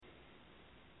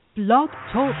Blog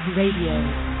Talk Radio.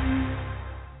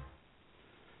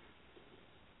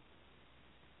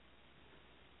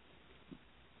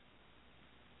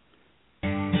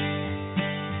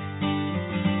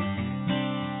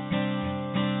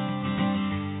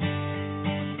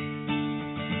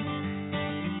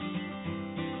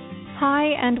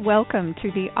 Hi, and welcome to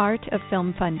The Art of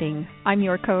Film Funding. I'm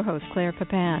your co-host, Claire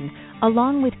Papin,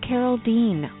 along with Carole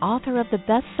Dean, author of the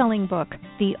best-selling book,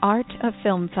 The Art of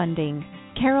Film Funding.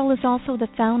 Carole is also the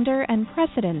founder and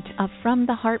president of From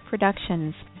the Heart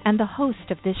Productions and the host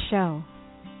of this show.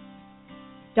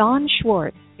 Don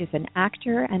Schwartz is an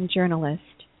actor and journalist.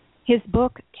 His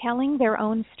book, Telling Their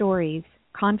Own Stories,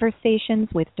 Conversations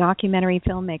with Documentary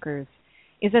Filmmakers,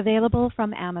 is available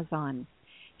from Amazon.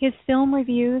 His film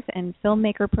reviews and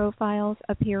filmmaker profiles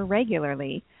appear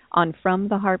regularly on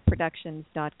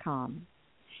FromTheHeartProductions.com.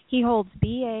 He holds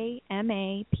BA,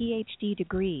 MA, PhD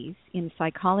degrees in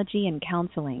psychology and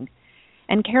counseling.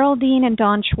 And Carole Dean and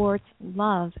Don Schwartz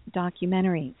love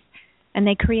documentaries. And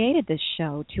they created this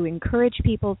show to encourage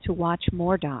people to watch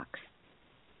more docs.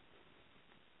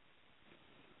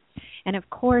 And of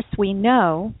course, we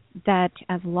know that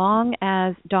as long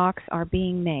as docs are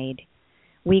being made,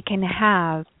 we can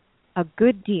have a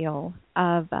good deal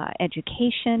of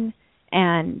education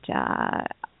and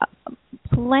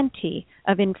plenty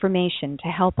of information to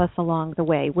help us along the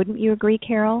way. Wouldn't you agree,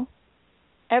 Carole?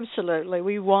 Absolutely.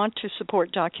 We want to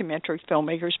support documentary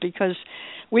filmmakers because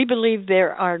we believe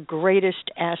they're our greatest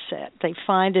asset. They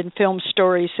find in film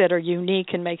stories that are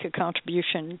unique and make a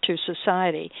contribution to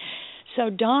society. So,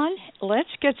 Don, let's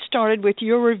get started with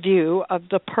your review of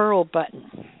The Pearl Button.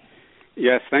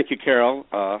 Yes, thank you, Carole.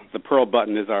 The Pearl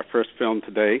Button is our first film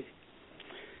today.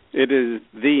 It is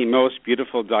the most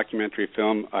beautiful documentary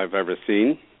film I've ever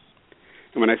seen.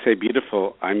 And when I say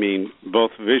beautiful, I mean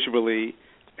both visually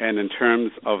and in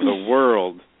terms of the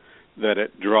world that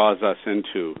it draws us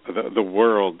into, the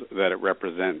world that it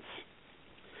represents.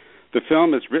 The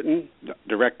film is written,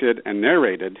 directed, and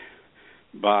narrated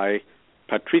by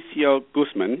Patricio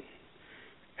Guzman,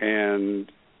 and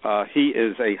he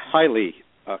is a highly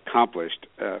accomplished,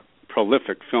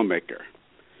 prolific filmmaker.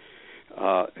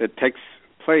 It takes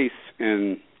place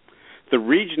in the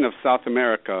region of South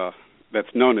America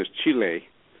that's known as Chile,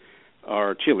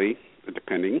 or Chile,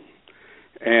 depending.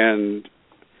 And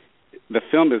the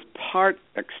film is part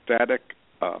ecstatic,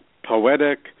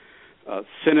 poetic,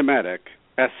 cinematic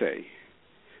essay,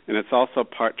 and it's also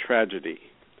part tragedy.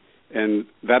 And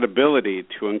that ability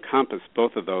to encompass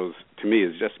both of those, to me,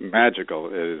 is just magical.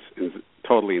 It is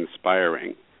totally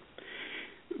inspiring.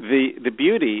 The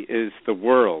beauty is the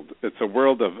world. It's a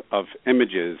world of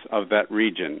images of that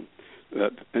region,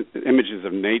 images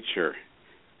of nature,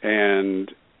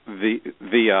 and the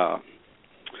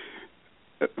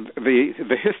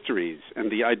histories and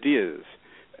the ideas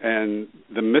and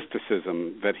the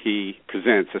mysticism that he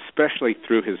presents, especially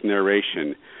through his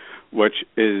narration, which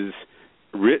is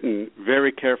written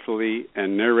very carefully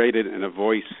and narrated in a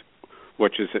voice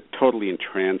which is totally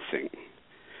entrancing.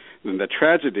 And the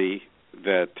tragedy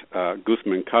that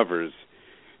Guzman covers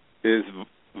is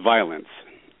violence,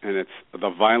 and it's the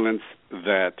violence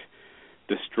that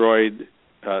destroyed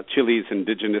Chile's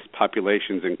indigenous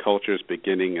populations and cultures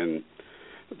beginning in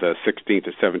the 16th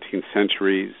to 17th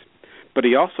centuries. But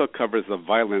he also covers the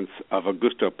violence of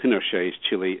Augusto Pinochet's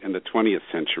Chile in the 20th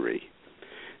century.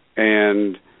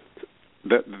 And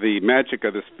the magic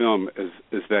of this film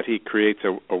is that he creates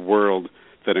a world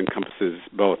that encompasses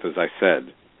both, as I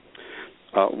said.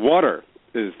 Water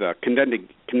is the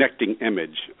connecting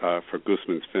image for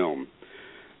Guzman's film.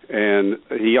 And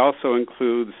he also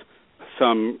includes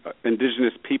some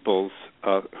indigenous peoples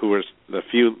who are the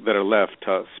few that are left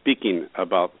speaking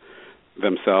about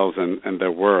themselves and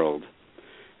their world.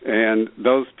 And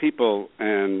those people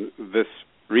and this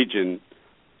region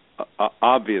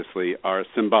obviously are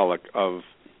symbolic of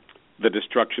the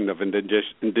destruction of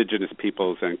indigenous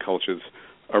peoples and cultures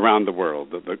around the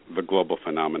world, the global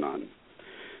phenomenon.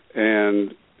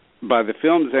 And by the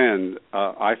film's end,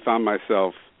 I found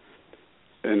myself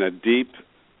in a deep,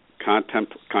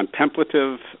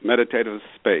 contemplative, meditative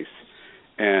space,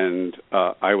 and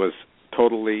I was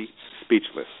totally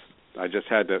speechless. I just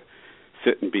had to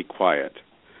sit and be quiet.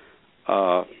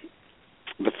 The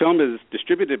film is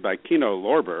distributed by Kino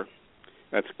Lorber.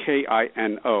 That's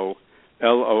Kinolorber.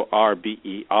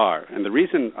 And the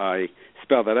reason I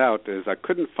spell that out is I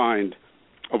couldn't find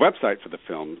a website for the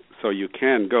film, so you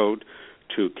can go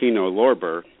to Kino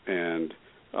Lorber and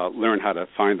learn how to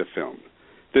find the film.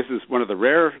 This is one of the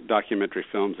rare documentary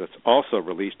films that's also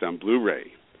released on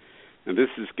Blu-ray. And this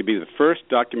is going to be the first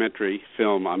documentary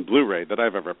film on Blu-ray that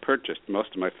I've ever purchased.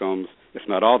 Most of my films, if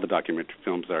not all the documentary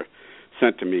films, are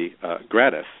sent to me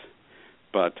gratis.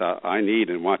 But I need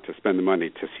and want to spend the money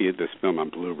to see this film on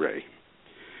Blu-ray.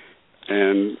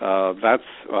 And that's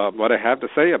what I have to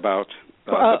say about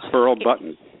the Pearl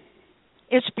Button.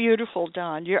 It's beautiful,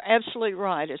 Don. You're absolutely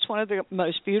right. It's one of the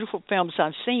most beautiful films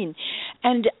I've seen.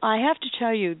 And I have to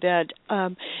tell you that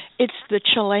it's the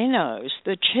Chilenos,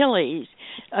 the Chile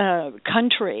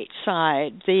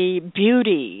countryside, the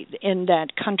beauty in that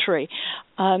country.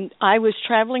 I was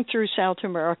traveling through South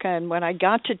America, and when I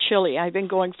got to Chile, I've been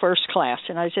going first class,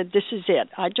 and I said, this is it.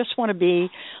 I just want to be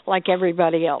like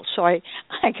everybody else. So I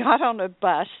got on a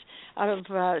bus out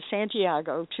of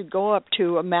Santiago to go up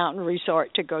to a mountain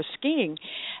resort to go skiing,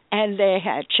 and they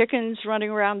had chickens running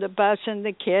around the bus, and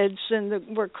the kids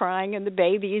were crying, and the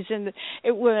babies, and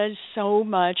it was so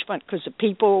much fun because the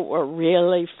people were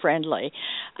really friendly.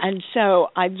 And so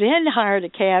I then hired a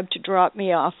cab to drop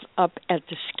me off up at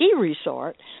the ski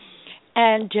resort,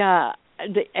 and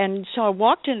so I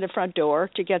walked in the front door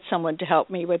to get someone to help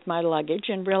me with my luggage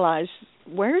and realized,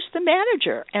 where's the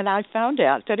manager? And I found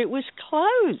out that it was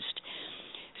closed.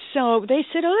 So they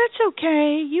said, oh, that's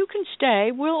okay. You can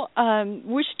stay.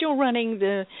 We're still running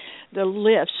the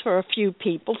lifts for a few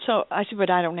people. So I said, but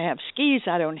I don't have skis.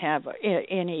 I don't have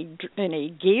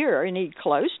any gear, any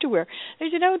clothes to wear. They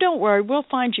said, oh, don't worry. We'll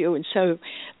find you. And so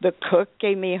the cook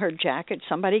gave me her jacket.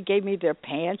 Somebody gave me their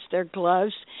pants, their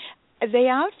gloves. They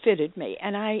outfitted me,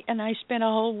 and I spent a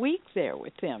whole week there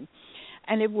with them.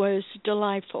 And it was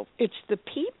delightful. It's the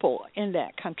people in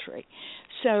that country.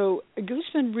 So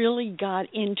Guzman really got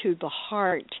into the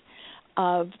heart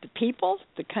of the people,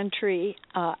 the country,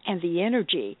 and the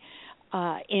energy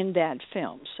in that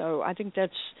film. So I think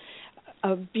that's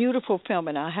a beautiful film,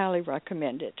 and I highly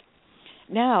recommend it.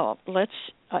 Now, let's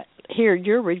hear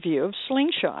your review of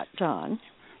Slingshot, Don.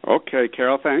 Okay,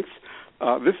 Carole, thanks.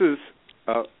 This is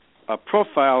a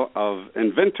profile of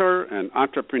inventor and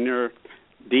entrepreneur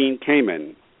Dean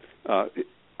Kamen.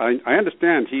 I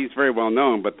understand he's very well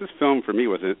known, but this film for me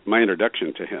was my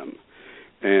introduction to him.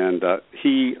 And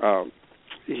he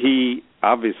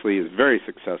obviously is very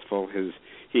successful.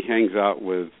 He hangs out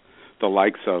with the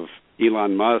likes of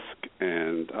Elon Musk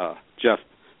and Jeff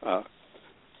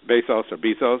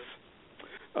Bezos,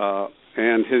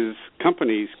 and his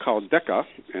company's called Deca,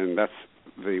 and that's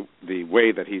the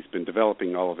way that he's been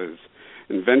developing all of his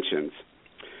inventions.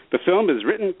 The film is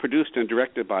written, produced, and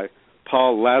directed by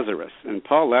Paul Lazarus, and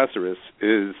Paul Lazarus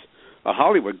is a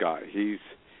Hollywood guy.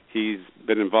 He's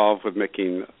been involved with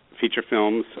making feature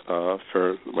films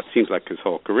for what seems like his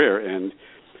whole career, and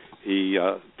he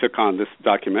took on this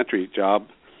documentary job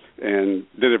and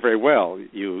did it very well.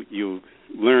 You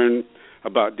learn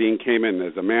about Dean Kamen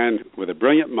as a man with a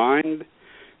brilliant mind,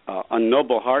 a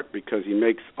noble heart, because he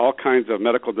makes all kinds of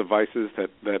medical devices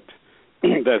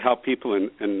that help people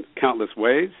in countless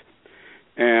ways.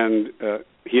 And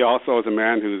he also is a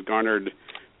man who's garnered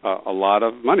a lot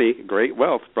of money, great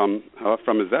wealth from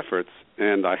his efforts.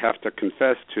 And I have to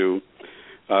confess to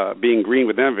being green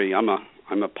with envy. I'm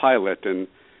a pilot, and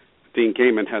Dean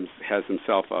Kamen has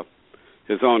himself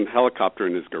his own helicopter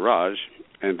in his garage.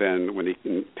 And then when he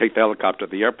can take the helicopter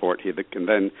to the airport, he can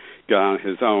then get on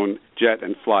his own jet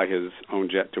and fly his own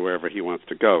jet to wherever he wants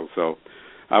to go. So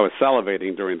I was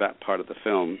salivating during that part of the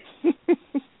film.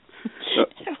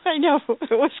 I know.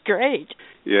 It was great.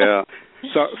 Yeah.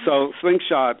 So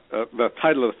Slingshot, the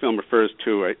title of the film refers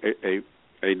to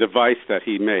a device that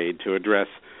he made to address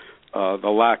the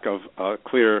lack of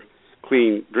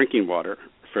clean drinking water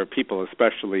for people,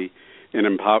 especially in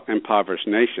impoverished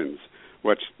nations,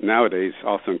 which nowadays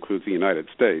also includes the United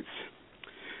States.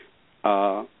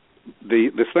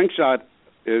 The Slingshot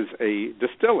is a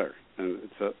distiller,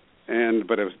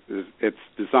 but it's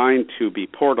designed to be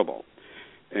portable,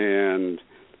 and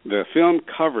the film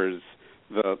covers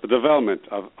the development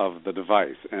of the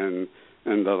device and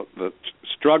the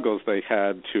struggles they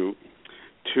had to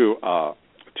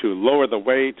lower the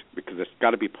weight, because it's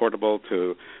got to be portable,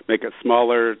 to make it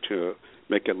smaller, to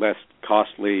make it less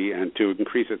costly, and to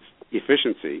increase its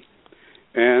efficiency.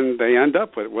 And they end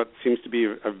up with what seems to be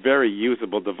a very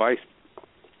usable device.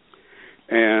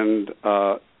 And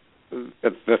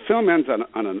the film ends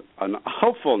on a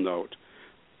hopeful note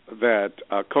that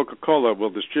Coca-Cola will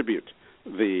distribute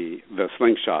the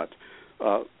Slingshot.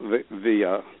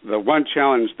 The one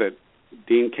challenge that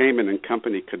Dean Kamen and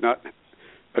company could not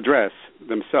address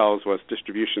themselves was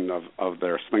distribution of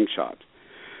their Slingshot.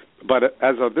 But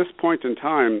as of this point in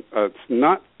time, it's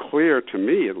not clear to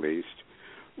me, at least,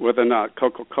 whether or not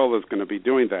Coca-Cola is going to be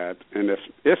doing that, and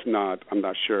if not, I'm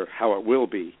not sure how it will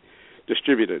be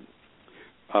distributed.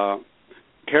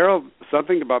 Carole,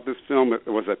 something about this film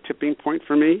was a tipping point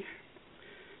for me.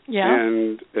 Yeah.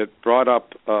 And it brought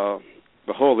up the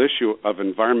whole issue of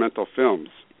environmental films.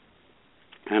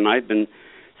 And I've been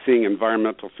seeing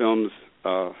environmental films,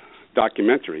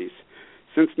 documentaries,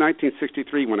 since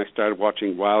 1963 when I started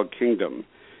watching Wild Kingdom.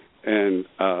 And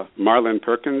Marlon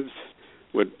Perkins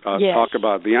would talk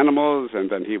about the animals, and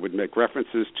then he would make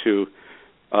references to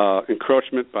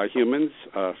encroachment by humans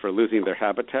for losing their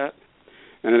habitat.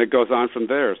 And then it goes on from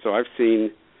there. So I've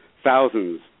seen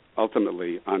thousands,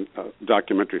 ultimately, on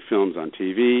documentary films on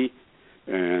TV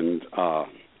and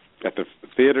at the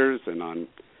theaters and on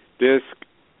disc.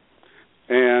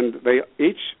 And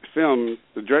each film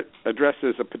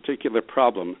addresses a particular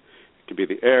problem. It could be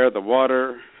the air, the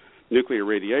water, nuclear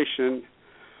radiation,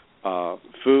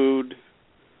 food,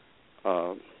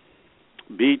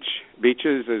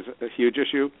 beaches is a huge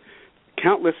issue,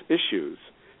 countless issues.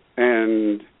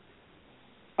 And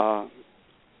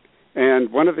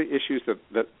one of the issues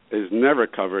that is never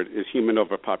covered is human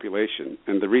overpopulation.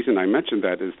 And the reason I mention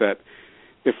that is that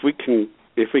if we can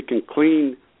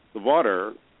clean the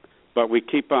water, but we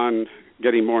keep on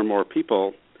getting more and more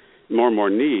people, more and more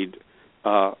need,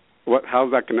 how's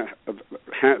that going to?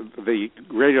 The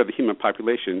greater the human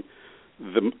population,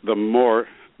 the more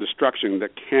destruction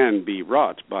that can be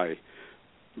wrought by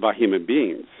human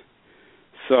beings.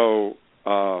 So.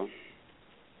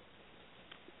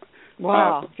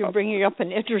 Wow, you're bringing up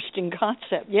an interesting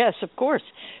concept. Yes, of course.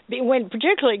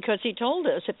 Particularly because he told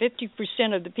us that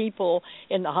 50% of the people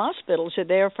in the hospitals are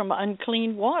there from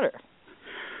unclean water.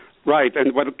 Right,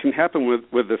 and what can happen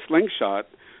with the slingshot,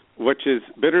 which is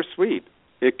bittersweet,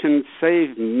 it can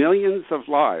save millions of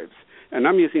lives. And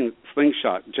I'm using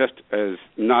slingshot just as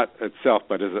not itself,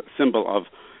 but as a symbol of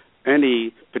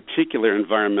any particular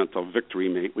environmental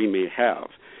victory we may have.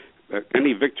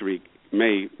 Any victory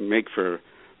may make for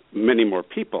many more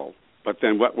people, but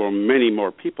then what will many more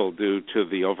people do to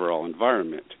the overall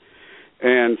environment?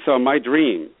 And so my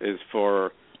dream is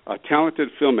for a talented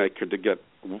filmmaker to get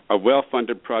a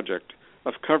well-funded project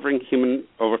of covering human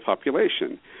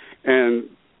overpopulation. And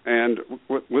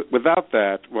without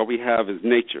that, what we have is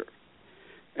nature.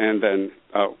 And then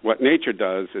what nature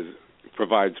does is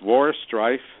provides war,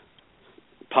 strife,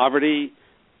 poverty,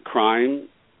 crime,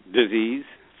 disease,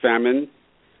 famine,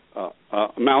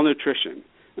 malnutrition.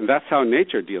 And that's how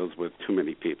nature deals with too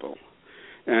many people.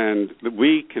 And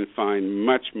we can find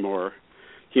much more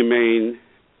humane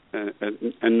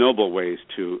and noble ways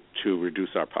to reduce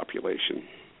our population.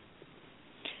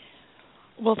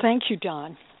 Well, thank you,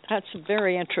 Don. That's a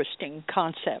very interesting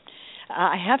concept.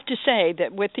 I have to say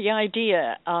that with the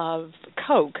idea of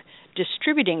Coke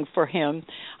distributing for him,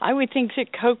 I would think that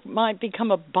Coke might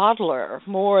become a bottler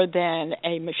more than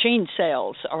a machine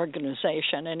sales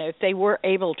organization. And if they were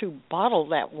able to bottle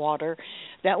that water,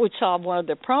 that would solve one of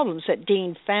the problems that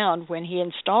Dean found when he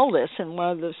installed this in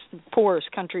one of the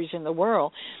poorest countries in the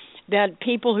world, that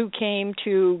people who came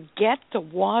to get the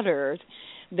water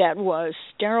that was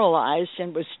sterilized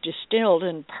and was distilled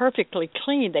and perfectly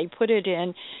clean, they put it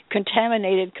in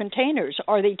contaminated containers,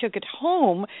 or they took it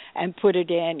home and put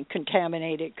it in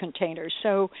contaminated containers.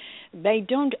 So they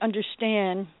don't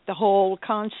understand the whole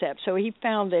concept. So he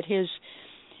found that his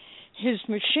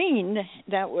machine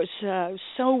that was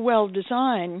so well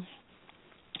designed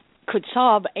could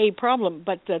solve a problem,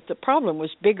 but that the problem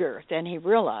was bigger than he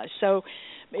realized. So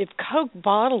if Coke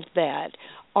bottled that,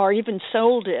 or even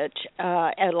sold it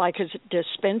at like a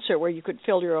dispenser where you could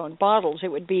fill your own bottles, it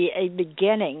would be a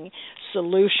beginning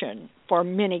solution for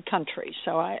many countries.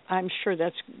 So I'm sure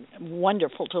that's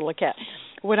wonderful to look at.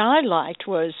 What I liked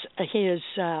was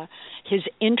his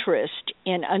interest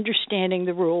in understanding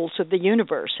the rules of the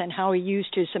universe and how he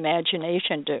used his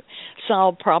imagination to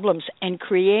solve problems and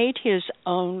create his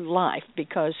own life,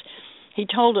 because he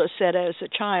told us that as a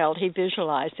child he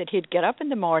visualized that he'd get up in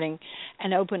the morning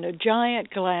and open a giant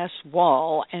glass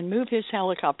wall and move his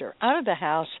helicopter out of the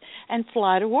house and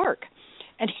fly to work.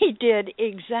 And he did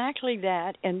exactly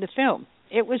that in the film.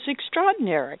 It was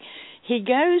extraordinary. He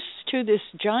goes to this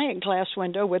giant glass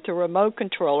window with a remote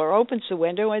controller, opens the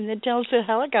window, and then tells the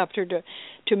helicopter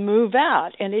to move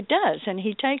out, and it does, and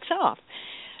he takes off.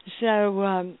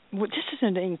 So this is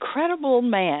an incredible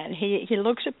man. He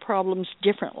looks at problems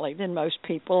differently than most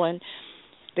people, and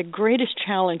the greatest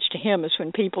challenge to him is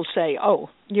when people say, "Oh,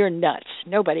 you're nuts.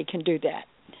 Nobody can do that."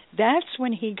 That's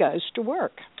when he goes to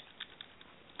work.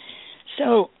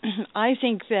 So I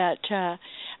think that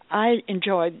I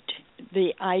enjoyed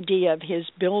the idea of his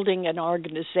building an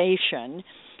organization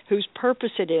whose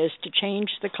purpose it is to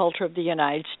change the culture of the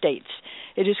United States.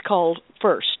 It is called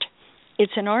FIRST.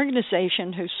 It's an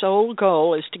organization whose sole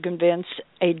goal is to convince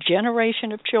a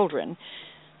generation of children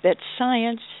that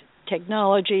science,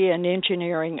 technology, and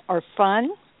engineering are fun,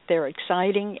 they're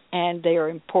exciting, and they are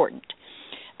important.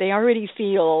 They already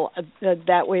feel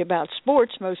that way about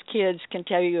sports. Most kids can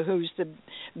tell you who's the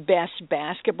best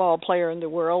basketball player in the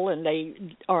world, and they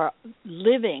are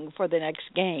living for the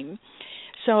next game.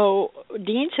 So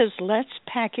Dean says, let's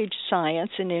package science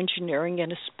and engineering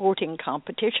in a sporting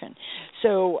competition.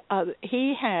 So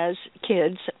he has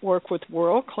kids work with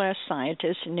world-class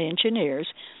scientists and engineers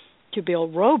to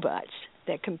build robots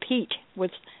that compete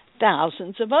with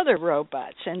thousands of other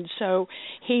robots. And so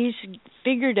he's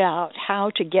figured out how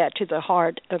to get to the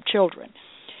heart of children.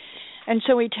 And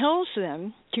so he tells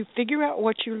them to figure out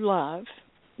what you love,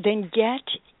 then get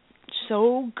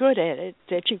so good at it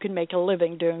that you can make a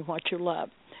living doing what you love.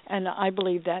 And I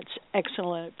believe that's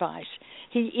excellent advice.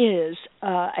 He is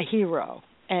a hero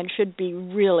and should be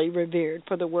really revered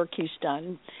for the work he's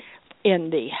done in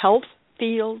the health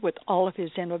field with all of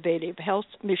his innovative health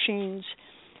machines,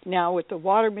 now with the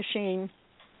water machine,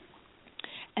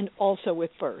 and also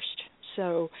with FIRST.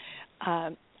 So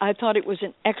I thought it was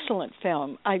an excellent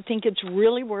film. I think it's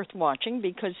really worth watching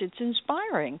because it's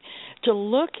inspiring to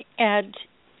look at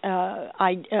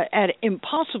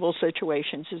impossible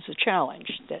situations as a challenge.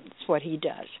 That's what he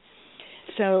does.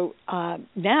 So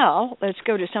now let's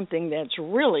go to something that's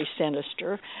really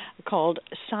sinister called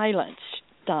Silenced.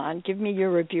 Don, give me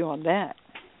your review on that.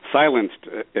 Silenced.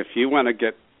 If you want to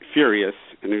get furious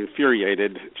and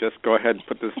infuriated, just go ahead and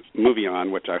put this movie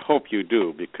on, which I hope you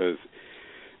do, because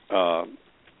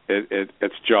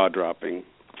it's jaw-dropping.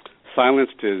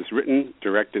 Silenced is written,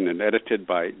 directed, and edited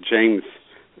by James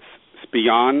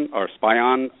Spion,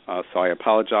 so I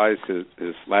apologize.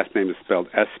 His last name is spelled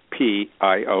Spione.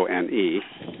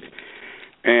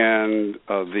 And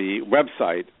the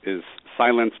website is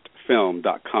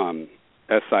silencedfilm.com,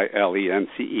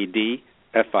 SILENCEDFILM,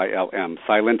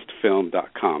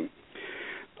 silencedfilm.com.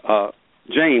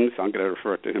 James, I'm going to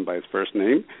refer to him by his first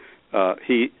name,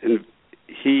 he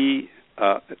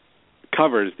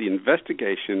covers the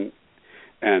investigation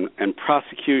and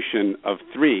prosecution of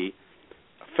 3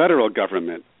 federal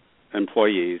government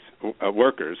employees,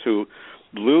 workers, who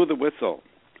blew the whistle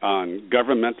on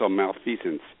governmental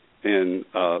malfeasance in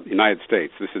the United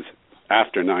States. This is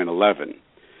after 9/11.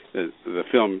 The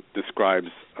film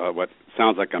describes what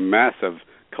sounds like a massive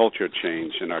culture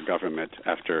change in our government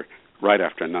right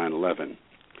after 9/11.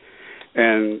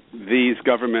 And these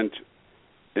government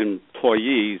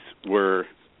employees were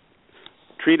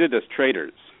treated as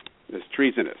traitors, as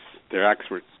treasonous. Their acts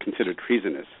were considered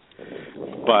treasonous.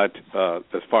 But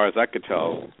as far as I could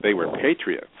tell, they were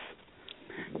patriots.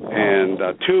 And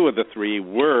 2 of the 3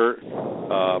 were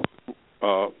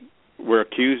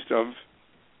accused of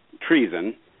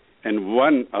treason, and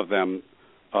one of them,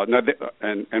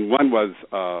 and one was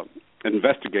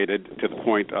investigated to the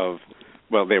point of,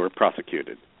 well, they were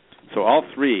prosecuted. So all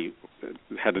 3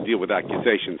 had to deal with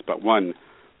accusations, but one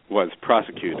was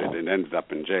prosecuted and ended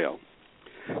up in jail.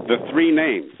 The 3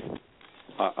 names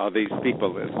of these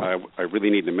people, I really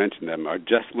need to mention them, are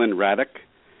Jesslyn Raddick,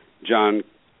 John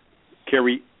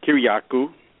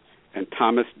Kiriakou, and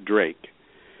Thomas Drake.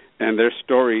 And their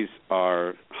stories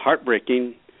are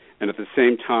heartbreaking, and at the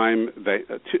same time,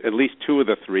 at least 2 of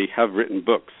the 3 have written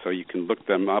books, so you can look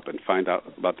them up and find out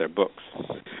about their books.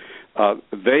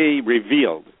 They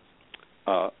revealed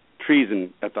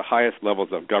treason at the highest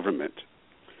levels of government,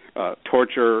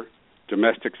 torture,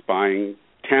 domestic spying,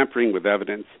 tampering with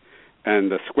evidence,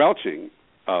 and the squelching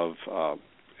of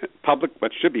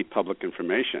what should be public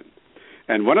information.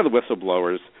 And one of the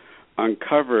whistleblowers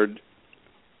uncovered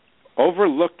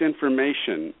overlooked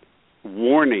information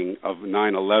warning of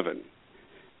 9/11,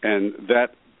 and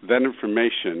that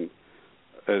information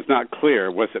is not clear.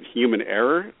 Was it human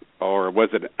error or was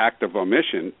it an act of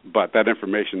omission? But that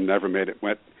information never made it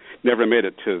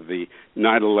to the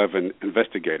 9/11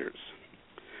 investigators.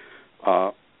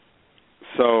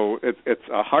 So it's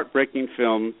a heartbreaking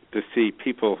film to see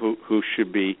people who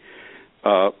should be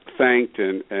thanked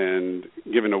and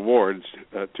given awards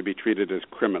to be treated as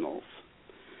criminals.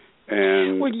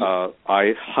 And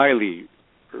I highly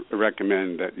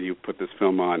recommend that you put this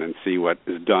film on and see what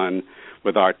is done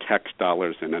with our tax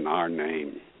dollars and in our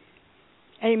name.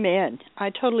 Amen. I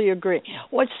totally agree.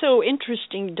 What's so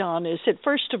interesting, Don, is that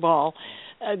first of all,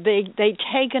 they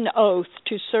take an oath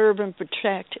to serve and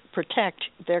protect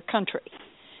their country.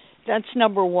 That's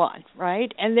number one,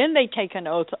 right? And then they take an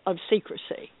oath of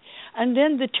secrecy. And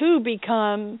then the two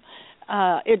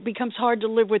it becomes hard to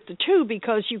live with the two,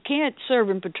 because you can't serve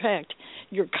and protect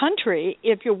your country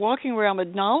if you're walking around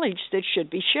with knowledge that should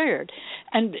be shared.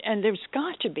 And there's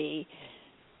got to be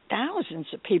thousands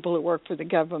of people who work for the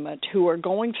government who are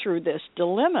going through this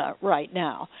dilemma right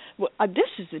now. This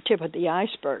is the tip of the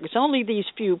iceberg. It's only these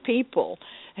few people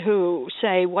who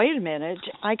say, wait a minute,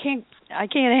 I can't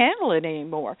handle it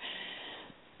anymore.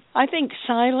 I think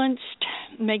silenced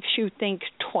makes you think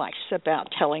twice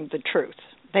about telling the truth.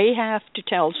 They have to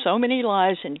tell so many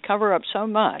lies and cover up so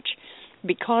much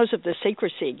because of the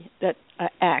secrecy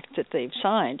act that they've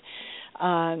signed,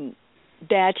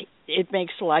 that it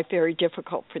makes life very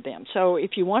difficult for them. So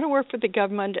if you want to work for the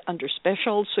government under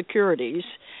special securities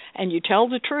and you tell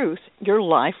the truth, your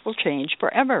life will change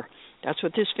forever. That's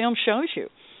what this film shows you.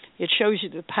 It shows you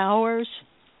the powers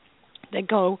that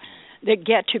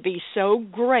get to be so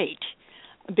great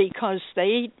because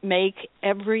they make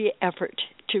every effort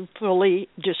to fully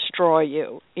destroy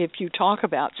you if you talk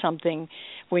about something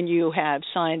when you have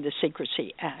signed the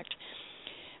Secrecy Act.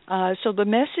 So the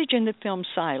message in the film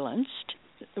Silenced,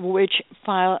 which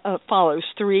follows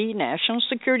 3 national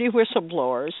security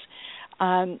whistleblowers,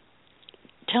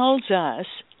 tells us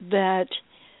that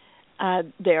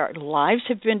their lives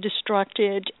have been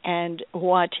destructed and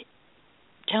what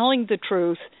telling the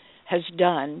truth has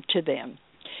done to them.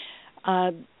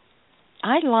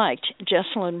 I liked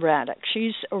Jessalyn Raddick.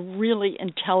 She's a really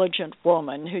intelligent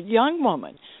woman, young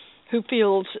woman, who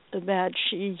feels that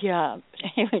she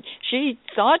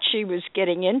thought she was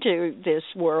getting into this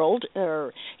world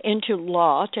or into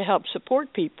law to help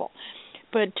support people.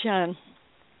 But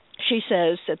she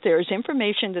says that there's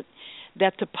information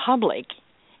that the public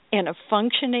in a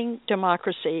functioning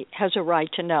democracy has a right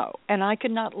to know. And I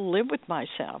could not live with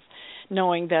myself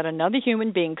knowing that another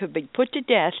human being could be put to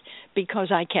death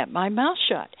because I kept my mouth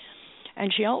shut.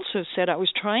 And she also said I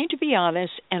was trying to be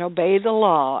honest and obey the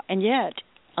law, and yet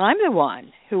I'm the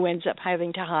one who ends up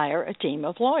having to hire a team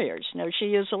of lawyers. No,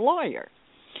 she is a lawyer.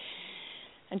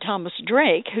 And Thomas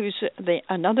Drake, who's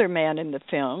another man in the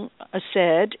film,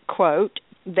 said, quote,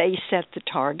 they set the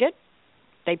target.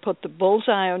 They put the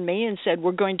bullseye on me and said,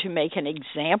 we're going to make an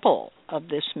example of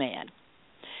this man.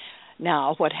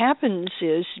 Now, what happens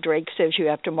is Drake says you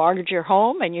have to mortgage your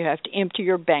home and you have to empty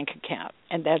your bank account,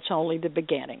 and that's only the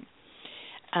beginning.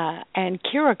 And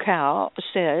Carole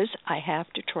says, I have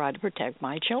to try to protect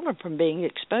my children from being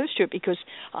exposed to it because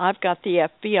I've got the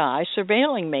FBI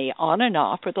surveilling me on and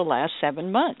off for the last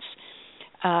 7 months.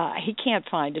 He can't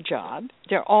find a job.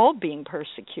 They're all being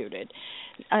persecuted.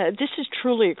 This is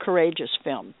truly a courageous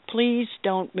film. Please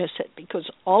don't miss it because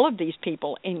all of these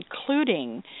people,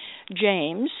 including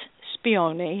James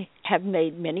Spione, have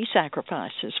made many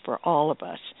sacrifices for all of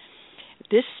us.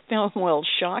 This film will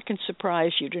shock and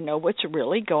surprise you to know what's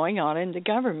really going on in the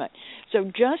government. So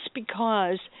just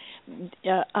because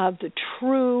of the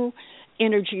true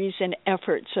energies and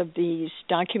efforts of these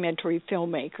documentary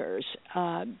filmmakers,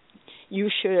 you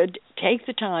should take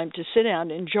the time to sit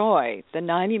down and enjoy the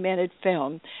 90-minute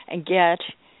film and get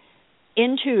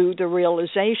into the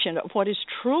realization of what is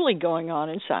truly going on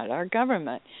inside our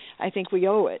government. I think we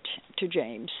owe it to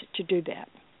James to do that.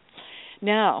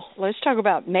 Now, let's talk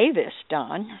about Mavis,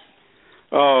 Don.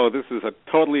 Oh, this is a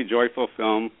totally joyful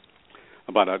film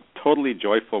about a totally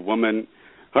joyful woman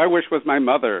who I wish was my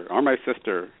mother or my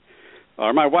sister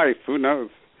or my wife, who knows.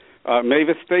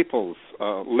 Mavis Staples,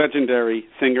 a legendary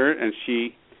singer, and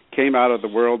she came out of the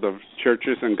world of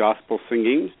churches and gospel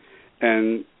singing,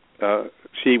 and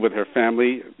she, with her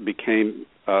family, became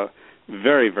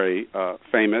very, very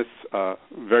famous,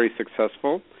 very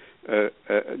successul,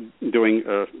 doing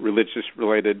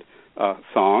religious-related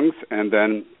songs. And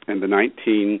then in the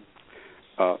 1960s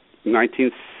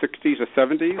or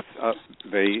 70s,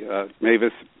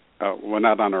 Mavis went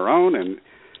out on her own, and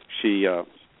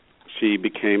she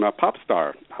became a pop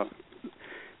star.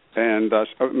 And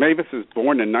Mavis was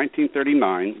born in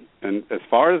 1939, and as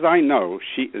far as I know,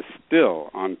 she is still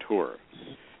on tour.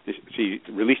 She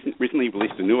recently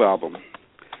released a new album,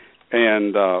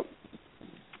 and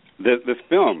this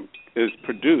film is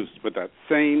produced with that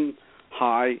same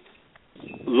high,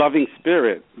 loving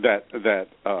spirit that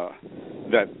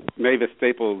Mavis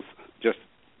Staples just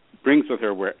brings with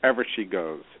her wherever she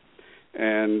goes.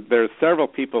 And there are several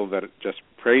people that just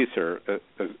praise her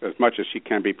as much as she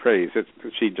can be praised.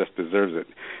 She just deserves it.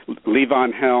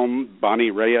 Levon Helm, Bonnie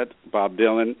Raitt, Bob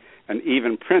Dylan, and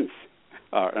even Prince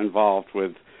are involved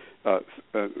with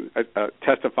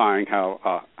testifying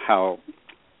how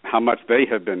much they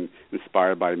have been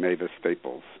inspired by Mavis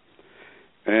Staples.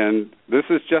 And this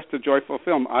is just a joyful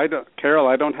film. Carole,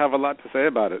 I don't have a lot to say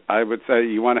about it. I would say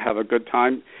you want to have a good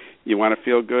time, you want to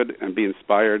feel good and be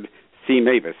inspired, see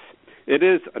Mavis. It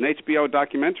is an HBO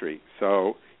documentary,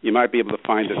 so You might be able to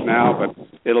find it now, but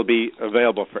it'll be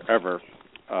available forever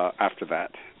after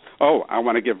that. Oh, I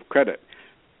want to give credit.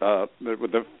 The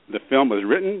film was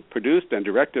written, produced, and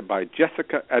directed by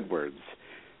Jessica Edwards.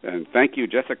 And thank you,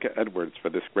 Jessica Edwards, for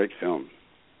this great film.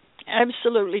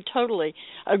 Absolutely, totally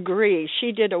agree.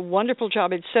 She did a wonderful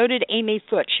job, and so did Amy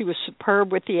Foote. She was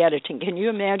superb with the editing. Can you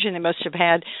imagine? They must have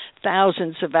had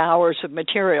thousands of hours of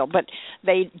material, but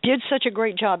they did such a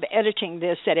great job editing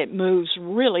this that it moves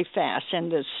really fast,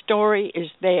 and the story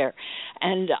is there.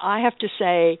 And I have to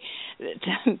say,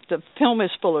 the film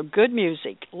is full of good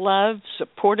music, love,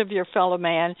 support of your fellow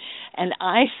man, and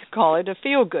I call it a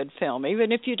feel-good film.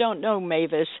 Even if you don't know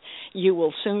Mavis, you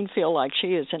will soon feel like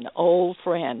she is an old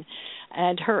friend.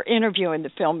 And her interview in the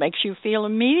film makes you feel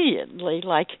immediately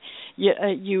like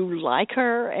you like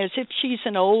her, as if she's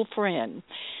an old friend.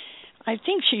 I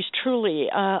think she's truly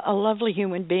a lovely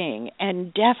human being,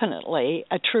 and definitely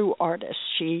a true artist.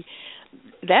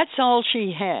 That's all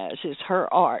she has is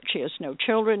her art. She has no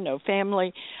children, no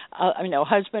family, no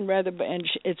husband rather, and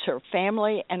it's her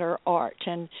family and her art.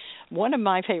 And one of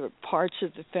my favorite parts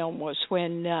of the film was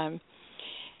when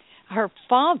her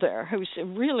father, who's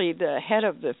really the head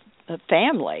of the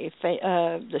family,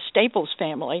 the Staples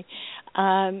family,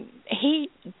 he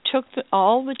took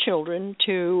all the children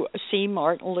to see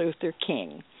Martin Luther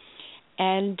King.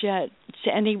 And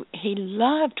he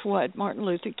loved what Martin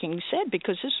Luther King said,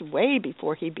 because this is way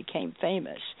before he became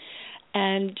famous.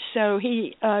 And so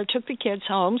he took the kids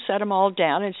home, set them all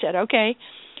down, and said, okay,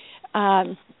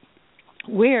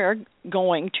 we're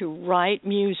going to write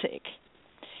music.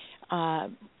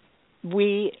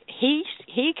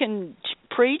 He can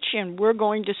preach, and we're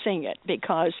going to sing it,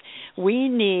 because we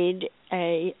need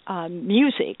a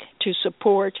music to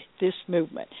support this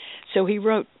movement. So he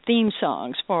wrote theme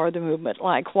songs for the movement,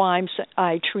 like Why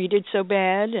I Treated So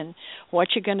Bad, and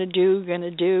What You Gonna Do,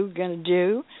 Gonna Do, Gonna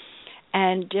Do.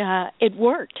 And it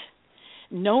worked.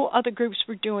 No other groups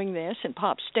were doing this, and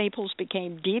Pop Staples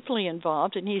became deeply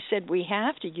involved, and he said, we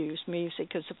have to use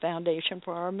music as a foundation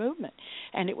for our movement.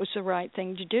 And it was the right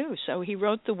thing to do. So he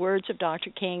wrote the words of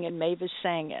Dr. King, and Mavis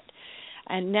sang it.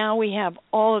 And now we have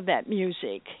all of that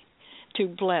music to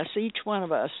bless each one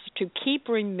of us, to keep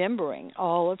remembering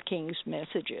all of King's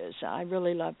messages. I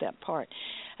really love that part.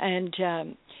 And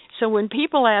so when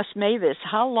people ask Mavis,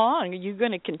 how long are you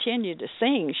going to continue to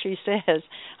sing, she says,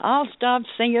 I'll stop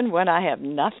singing when I have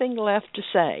nothing left to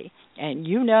say. And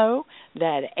you know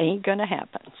that ain't going to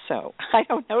happen. So I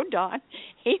don't know, Don.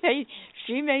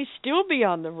 She may still be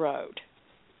on the road.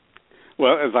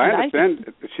 Well, as I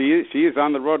understand, she is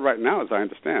on the road right now, as I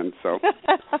understand. So,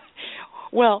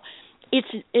 well,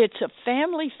 it's a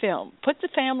family film. Put the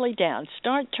family down.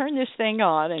 Turn this thing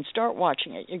on and start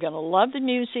watching it. You're going to love the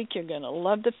music. You're going to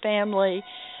love the family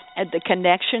and the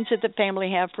connections that the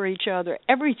family have for each other.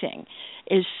 Everything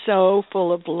is so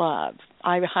full of love.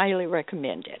 I highly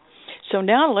recommend it. So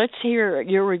now let's hear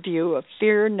your review of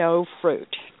Fear No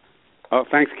Fruit. Oh,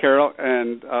 thanks, Carole.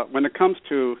 And when it comes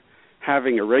to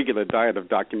having a regular diet of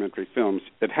documentary films,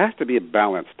 it has to be a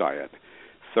balanced diet.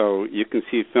 So you can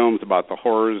see films about the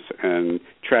horrors and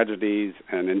tragedies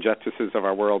and injustices of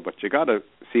our world, but you got to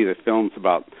see the films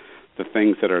about the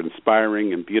things that are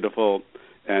inspiring and beautiful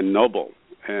and noble.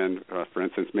 And for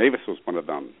instance, Mavis was one of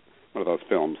those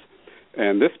films.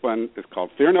 And this one is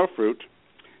called Fear No Fruit,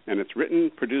 and it's written,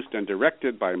 produced, and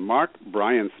directed by Mark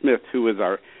Bryan Smith, who is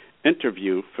our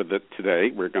interview for today.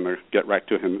 We're going to get right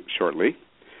to him shortly.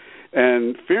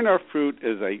 And Fear No Fruit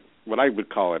is what I would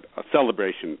call it, a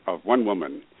celebration of one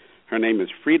woman. Her name is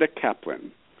Frida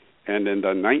Kaplan. And in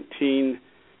the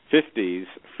 1950s,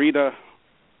 Frida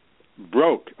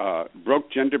broke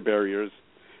gender barriers,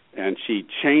 and she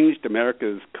changed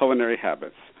America's culinary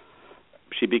habits.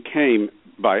 She became,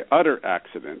 by utter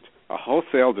accident, a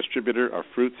wholesale distributor of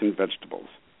fruits and vegetables.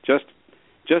 Just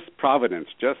providence,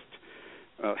 just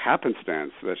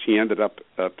happenstance that she ended up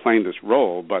playing this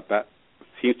role, but that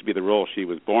seems to be the role she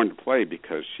was born to play,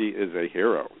 because she is a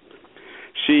hero.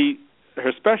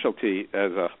 Her specialty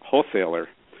as a wholesaler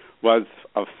was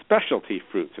of specialty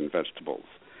fruits and vegetables.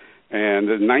 And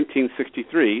in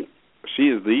 1963, she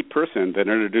is the person that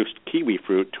introduced kiwi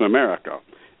fruit to America.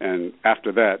 And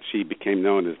after that, she became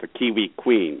known as the Kiwi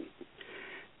Queen.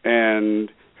 And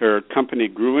her company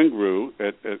grew and grew.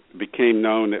 It became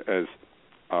known as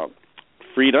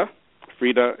Frida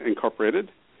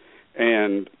Incorporated.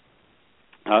 And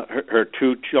her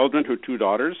two children, her two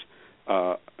daughters,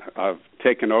 have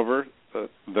taken over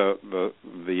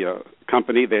the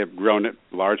company. They have grown it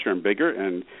larger and bigger,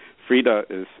 and Frida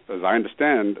is, as I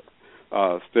understand,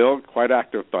 still quite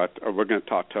active, but we're going to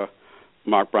talk to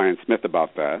Mark Bryan Smith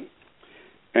about that.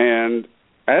 And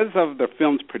as of the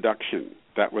film's production,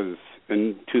 that was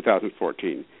in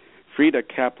 2014, Frida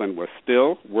Kaplan was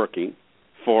still working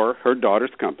for her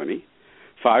daughter's company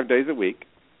 5 days a week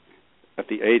at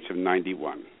the age of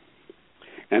 91.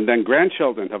 And then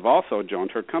grandchildren have also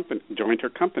joined her company.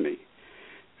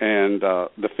 And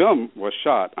the film was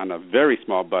shot on a very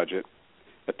small budget,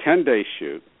 a 10-day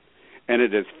shoot, and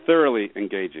it is thoroughly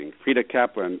engaging. Frida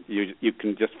Kaplan, you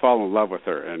can just fall in love with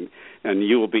her, and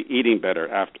you will be eating better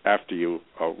after you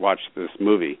watch this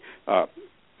movie.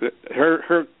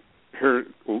 Her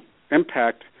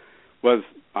impact was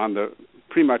on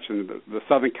pretty much in the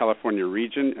Southern California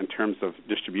region in terms of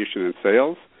distribution and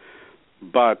sales,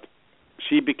 but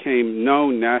she became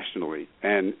known nationally,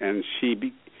 and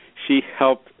she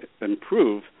helped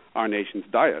improve our nation's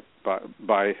diet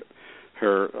by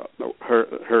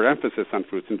her emphasis on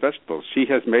fruits and vegetables. She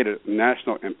has made a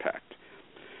national impact,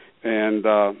 and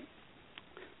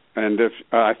if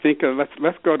I think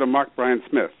let's go to Mark Bryan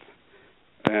Smith.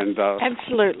 And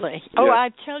absolutely. Yeah. Oh,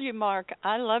 I tell you, Mark,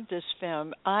 I love this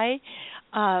film. My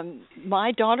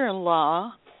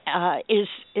daughter-in-law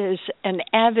is an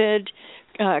avid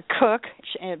cook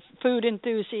and food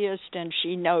enthusiast, and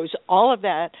she knows all of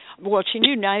that. Well, she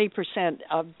knew 90%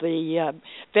 of the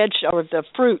or the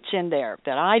fruits in there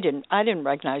that I didn't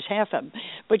recognize half of them,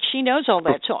 but she knows all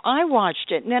that. So I watched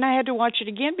it, and then I had to watch it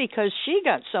again because she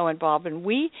got so involved, and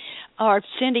we are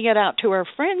sending it out to our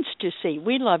friends to see.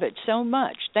 We love it so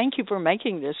much. Thank you for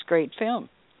making this great film.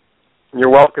 You're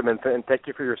welcome, and thank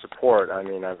you for your support. I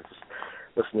mean, I was just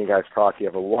listening to you guys talk. You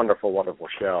have a wonderful, wonderful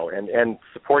show, and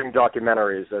supporting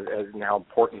documentaries and how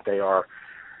important they are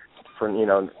for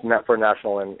for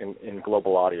national and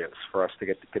global audience, for us to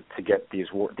get these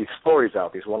stories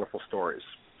out, these wonderful stories.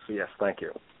 So yes, thank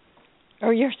you.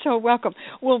 Oh, you're so welcome.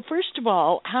 Well, first of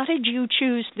all, how did you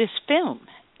choose this film?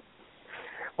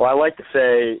 Well, I like to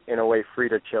say, in a way,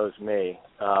 Frida chose me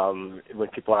when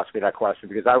people ask me that question,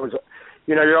 because I was.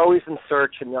 You're always in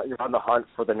search and you're on the hunt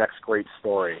for the next great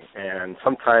story. And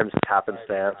sometimes it's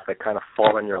happenstance that kind of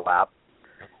fall in your lap,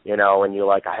 and you're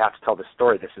like, I have to tell this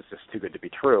story. This is just too good to be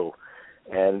true.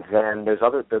 And then there's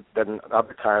other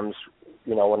times,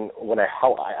 when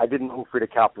I didn't know who Frida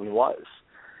Kaplan was.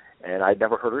 And I'd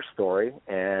never heard her story.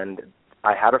 And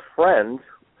I had a friend,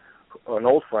 an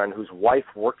old friend, whose wife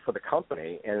worked for the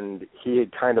company. And he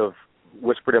had kind of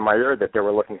whispered in my ear that they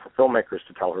were looking for filmmakers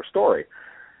to tell her story.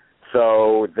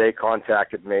 So they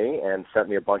contacted me and sent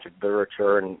me a bunch of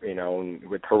literature and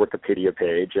with her Wikipedia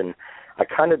page, and I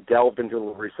kind of delved into a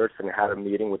little research and had a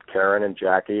meeting with Karen and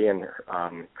Jackie and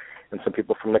some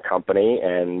people from the company,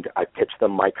 and I pitched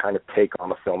them my kind of take on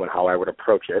the film and how I would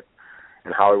approach it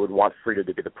and how I would want Frida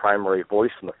to be the primary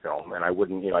voice in the film, and I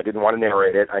didn't want to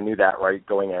narrate it. I knew that right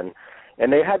going in,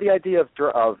 and they had the idea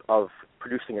of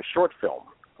producing a short film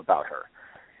about her,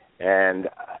 and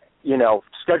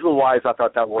schedule-wise, I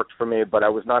thought that worked for me, but I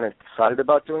was not excited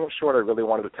about doing a short. I really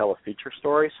wanted to tell a feature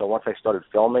story. So once I started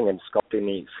filming and sculpting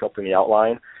the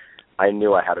outline, I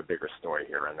knew I had a bigger story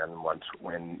here. And then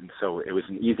so it was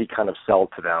an easy kind of sell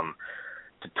to them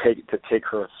to take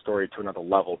her story to another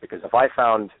level. Because if I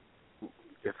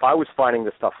was finding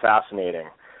this stuff fascinating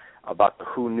about the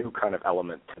who knew kind of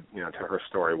element to her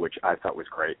story, which I thought was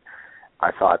great,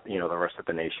 I thought the rest of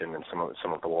the nation and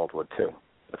some of the world would too.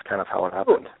 That's kind of how it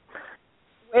happened.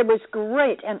 It was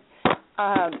great, and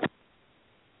I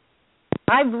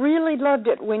really loved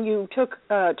it when you took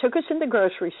us in the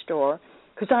grocery store,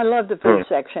 because I love the food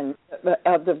section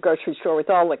of the grocery store with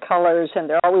all the colors, and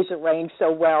they're always arranged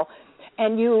so well.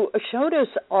 And you showed us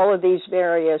all of these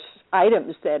various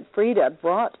items that Frida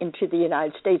brought into the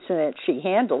United States and that she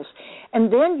handles.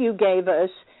 And then you gave us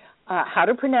how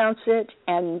to pronounce it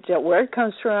and where it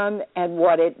comes from and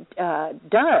what it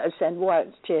does and what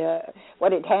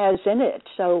it has in it.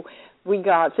 So we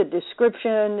got the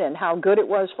description and how good it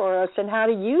was for us and how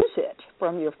to use it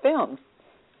from your film.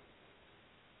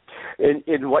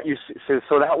 In what you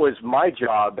so that was my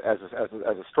job as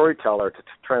a storyteller to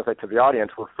translate to the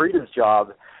audience. Where Frida's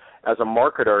job as a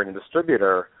marketer and a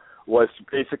distributor was to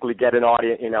basically get an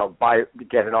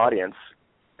audience,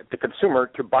 the consumer,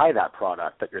 to buy that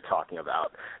product that you're talking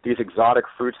about. These exotic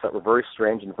fruits that were very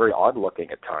strange and very odd looking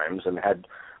at times, and had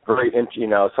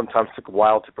sometimes took a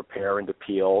while to prepare and to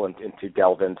peel and to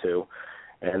delve into,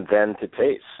 and then to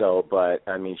taste. So, but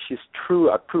I mean, she's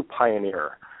a true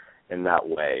pioneer in that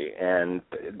way, and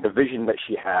the vision that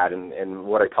she had, and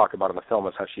what I talk about in the film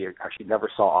is how she never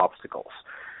saw obstacles.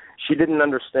 She didn't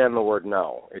understand the word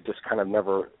no. It just kind of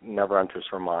never enters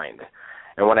her mind.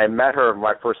 And when I met her,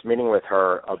 my first meeting with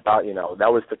her about,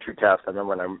 that was the true test. I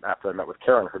remember after I met with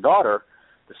Karen, her daughter,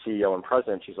 the CEO and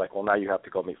president, she's like, well, now you have to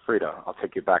go meet Frida. I'll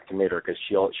take you back to meet her because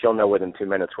she'll know within 2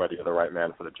 minutes whether you're the right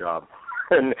man for the job.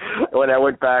 And when I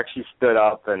went back, she stood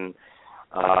up, and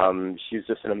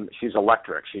she's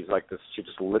electric. She's like this. She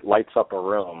just lights up a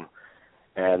room,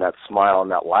 and that smile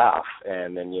and that laugh,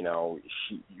 and then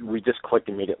we just clicked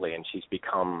immediately, and she's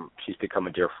become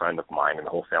a dear friend of mine, and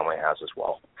the whole family has as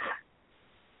well.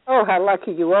 Oh, how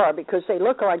lucky you are, because they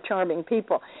look like charming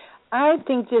people. I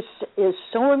think this is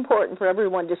so important for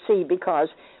everyone to see, because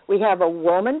we have a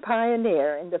woman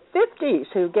pioneer in the 50s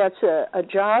who gets a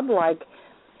job, like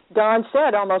Don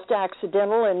said, almost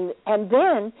accidental, and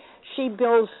then she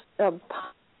builds a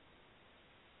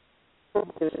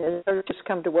business. Just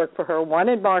come to work for her, one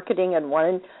in marketing and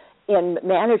one in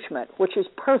management, which is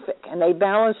perfect, and they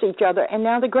balance each other. And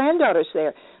now the granddaughter's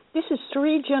there. This is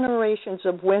 3 generations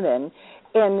of women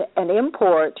in an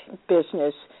import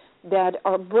business that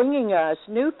are bringing us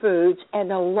new foods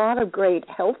and a lot of great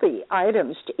healthy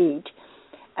items to eat.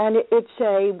 And it's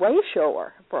a way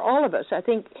shower for all of us. I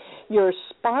think you're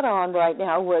spot on right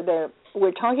now where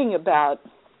we're talking about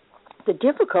the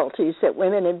difficulties that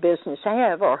women in business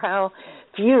have, or how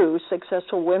few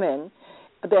successful women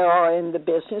there are in the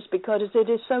business, because it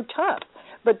is so tough.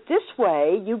 But this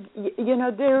way,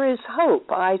 there is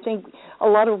hope. I think a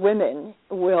lot of women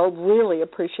will really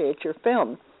appreciate your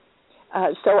film.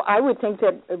 So I would think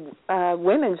that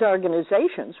women's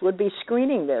organizations would be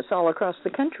screening this all across the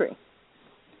country.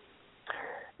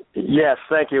 Yes,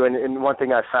 thank you. And one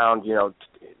thing I found,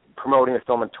 promoting a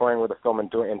film and touring with a film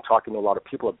and talking to a lot of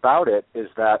people about it is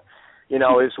that,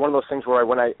 it's one of those things where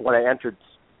when I entered,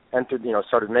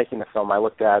 started making the film, I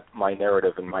looked at my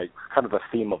narrative and my kind of the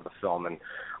theme of the film, and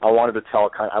I wanted to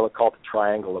tell I would call it the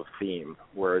triangle of theme,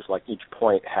 whereas like each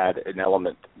point had an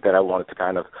element that I wanted to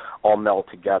kind of all meld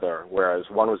together. Whereas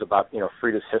one was about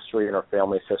Frida's history and her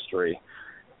family's history.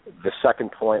 The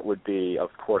second point would be, of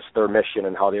course, their mission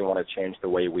and how they want to change the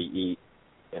way we eat,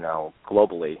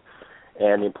 globally,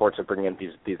 and the importance of bringing in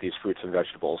these fruits and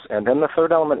vegetables. And then the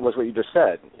third element was what you just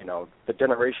said, the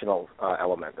generational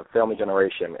element, the family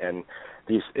generation, and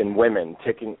these in women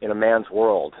taking in a man's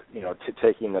world,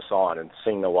 taking this on and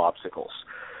seeing no obstacles.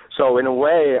 So in a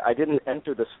way, I didn't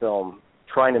enter this film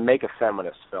trying to make a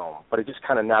feminist film, but it just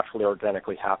kind of naturally,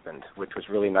 organically happened, which was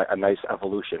really a nice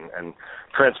evolution and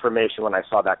transformation when I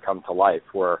saw that come to life,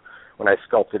 where when I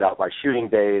sculpted out my shooting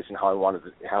days and how I wanted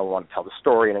to tell the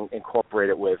story and incorporate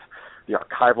it with the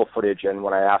archival footage, and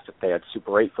when I asked if they had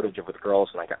Super 8 footage of the girls,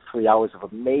 and I got 3 hours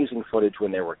of amazing footage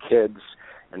when they were kids,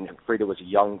 and Frida was a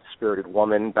young, spirited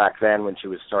woman back then when she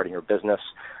was starting her business,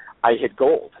 I hit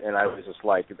gold, and I was just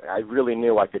like, I really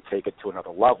knew I could take it to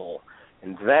another level.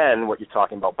 And then what you're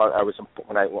talking about, I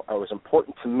was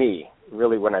important to me,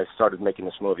 really, when I started making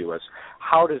this movie, was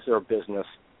how does their business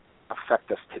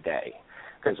affect us today?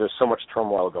 Because there's so much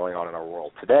turmoil going on in our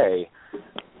world today.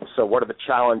 So what are the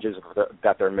challenges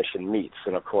that their mission meets?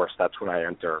 And, of course, that's when I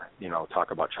enter,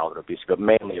 talk about childhood obesity, but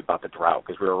mainly about the drought,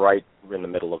 because we were right in the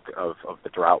middle of the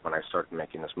drought when I started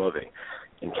making this movie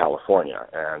in California,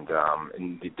 and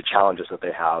the challenges that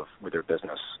they have with their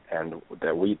business and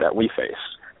that we face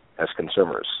as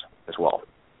consumers as well.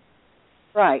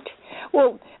 Right.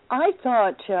 Well, I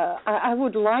thought I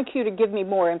would like you to give me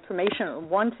more information on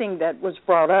one thing that was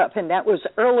brought up, and that was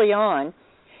early on.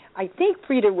 I think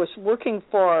Frida was working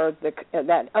for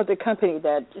that other company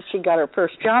that she got her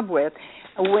first job with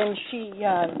when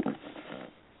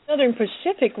Southern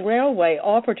Pacific Railway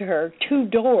offered her 2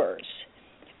 doors.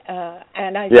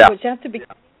 Was that the beginning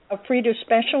of Frida's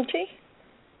specialty?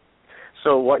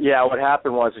 So what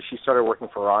happened was that she started working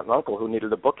for her aunt and uncle who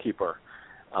needed a bookkeeper,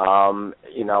 down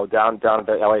at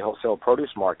the LA wholesale produce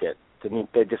market.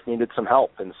 They just needed some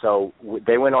help, and so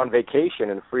they went on vacation,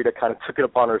 and Frida kind of took it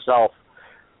upon herself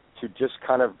to just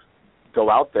kind of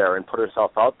go out there and put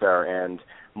herself out there. And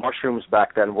mushrooms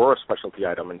back then were a specialty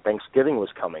item, and Thanksgiving was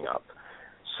coming up,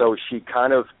 so she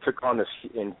kind of took on this.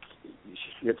 And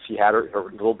she had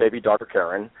her little baby daughter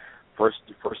Karen.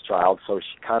 First child, so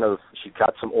she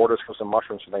got some orders for some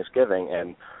mushrooms for Thanksgiving,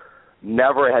 and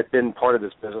never had been part of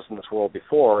this business in this world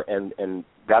before, and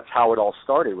that's how it all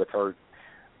started, with her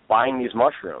buying these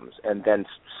mushrooms and then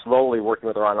slowly working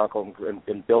with her aunt and uncle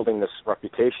and building this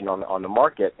reputation on the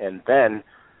market. And then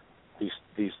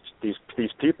these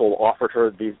people offered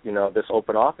her this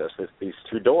open office, these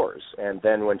 2 doors, and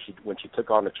then when she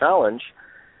took on the challenge,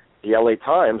 the LA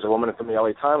Times, a woman from the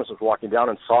LA Times was walking down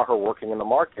and saw her working in the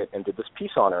market and did this piece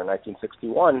on her in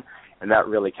 1961, and that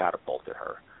really catapulted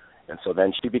her. And so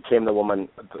then she became the woman,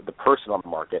 the person on the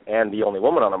market, and the only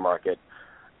woman on the market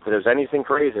there's anything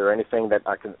crazy or anything that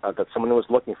that someone was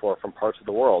looking for from parts of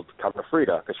the world, come to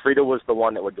Frida, because Frida was the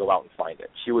one that would go out and find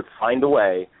it. She would find a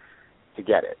way to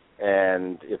get it.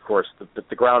 And of course,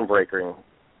 the groundbreaking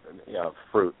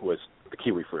fruit was the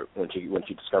kiwi fruit when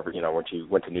she discovered, when she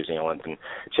went to New Zealand and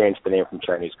changed the name from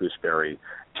Chinese gooseberry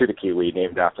to the kiwi,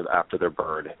 named after their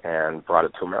bird, and brought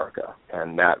it to America.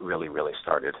 And that really, really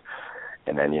started.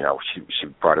 And then, she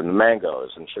brought in the mangoes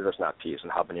and sugar snap peas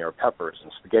and habanero peppers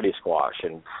and spaghetti squash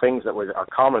and things that are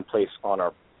commonplace on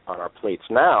our plates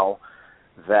now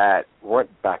that weren't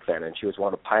back then. And she was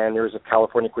one of the pioneers of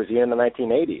California cuisine in the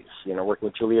 1980s, working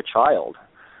with Julia Child,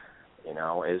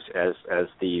 as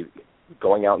the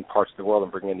going out in parts of the world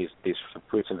and bringing in these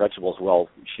fruits and vegetables. Well,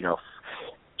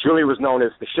 Julia was known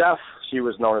as the chef. She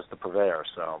was known as the purveyor,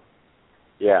 so...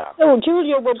 Yeah. So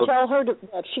Julia would tell her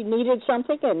that she needed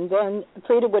something, and then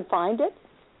Frida would find it?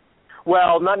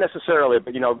 Well, not necessarily,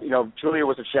 but, Julia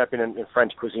was a champion in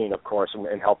French cuisine, of course,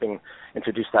 and helping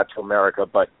introduce that to America.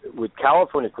 But with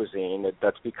California cuisine,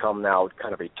 that's become now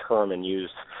kind of a term and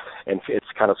used, and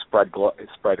it's kind of spread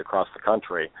across the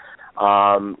country.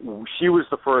 She was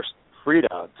the first,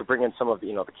 Frida, to bring in some of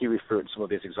the kiwi fruit and some of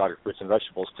these exotic fruits and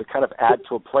vegetables to kind of add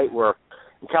to a plate where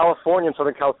in California, in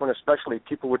Southern California especially,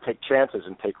 people would take chances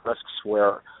and take risks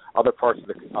where other parts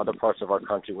of our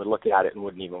country would look at it and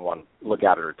wouldn't even want to look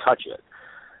at it or touch it.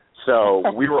 So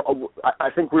I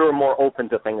think we were more open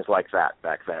to things like that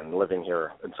back then, living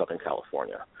here in Southern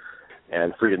California.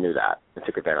 And Frida knew that and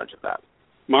took advantage of that.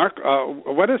 Mark,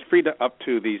 what is Frida up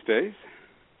to these days?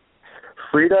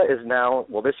 Frida is now,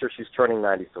 this year she's turning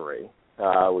 93,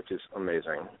 which is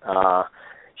amazing.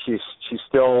 She's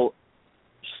still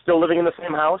living in the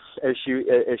same house as she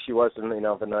was in the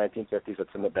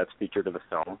 1950s. That's featured in the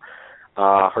film.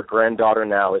 Her granddaughter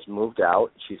now has moved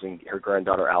out. Her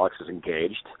granddaughter Alex is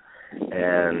engaged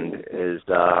and is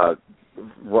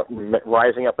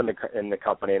rising up in the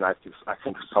company. And I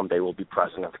think someday will be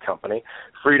president of the company.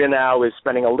 Frida now is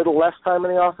spending a little less time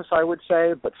in the office, I would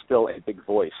say, but still a big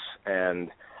voice. And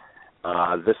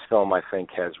this film, I think,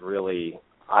 has really.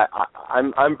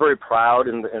 I'm very proud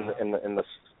in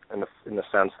the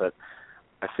sense that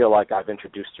I feel like I've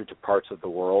introduced her to parts of the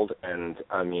world, and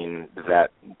that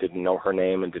didn't know her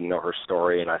name and didn't know her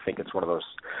story, and I think it's one of those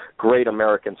great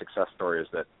American success stories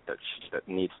that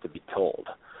needs to be told.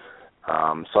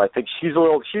 So I think she's a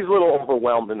little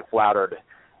overwhelmed and flattered,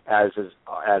 as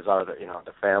are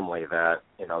the family, that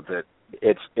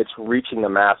it's reaching the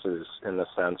masses in the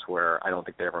sense where I don't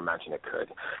think they ever imagined it could.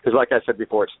 Because like I said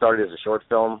before, it started as a short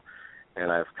film, and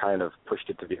I've kind of pushed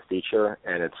it to be a feature,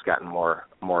 and it's gotten more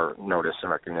notice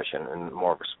and recognition and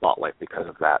more of a spotlight because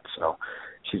of that. So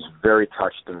she's very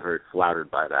touched and very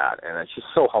flattered by that, and she's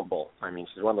so humble.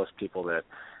 She's one of those people that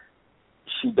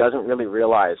she doesn't really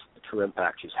realize the true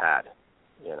impact she's had,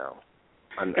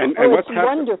 And what's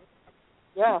wonderful.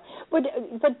 Yeah, but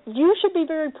you should be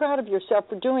very proud of yourself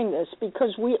for doing this,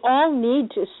 because we all need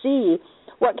to see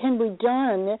what can be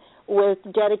done with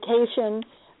dedication,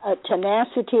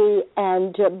 tenacity,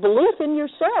 and belief in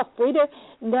yourself. Frida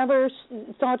never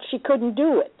thought she couldn't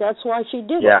do it. That's why she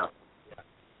did it. Yeah,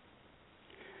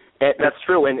 that's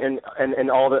true.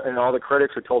 And all the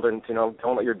critics who told her,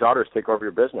 don't let your daughters take over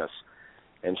your business,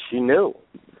 and she knew.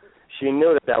 She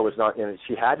knew that was not.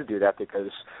 She had to do that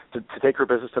because to take her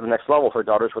business to the next level, her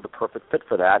daughters were the perfect fit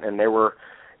for that, and they were.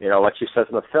 Like she says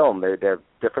in the film, they're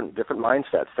different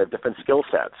mindsets, they have different skill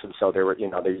sets, and so they were,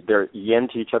 they're yin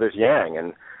to each other's yang,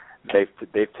 and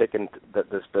they've taken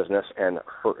this business and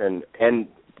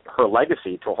her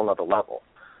legacy to a whole other level.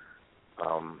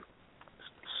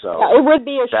 So it would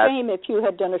be a shame if you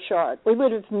had done a short. We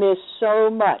would have missed so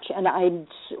much, and I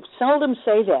seldom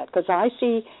say that because I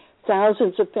see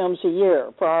thousands of films a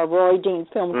year for our Roy Dean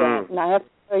Film Grant, and I have to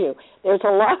tell you, there's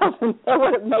a lot of them that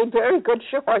would have made very good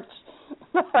shorts.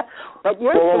 But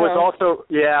what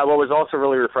was also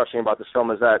really refreshing about this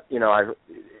film is that,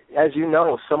 as you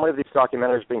know, so many of these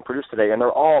documentaries being produced today, and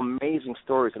they're all amazing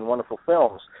stories and wonderful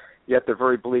films, yet they're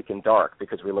very bleak and dark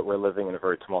because we're living in a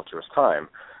very tumultuous time.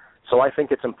 So I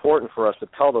think it's important for us to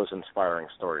tell those inspiring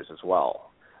stories as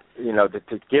well,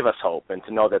 to give us hope and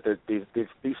to know that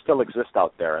these still exist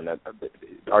out there, and that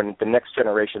the next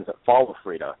generations that follow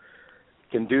Frida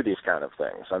can do these kind of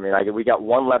things. We got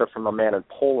one letter from a man in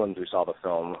Poland who saw the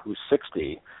film, who's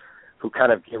 60, who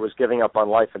kind of was giving up on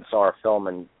life and saw our film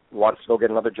and wants to go get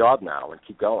another job now and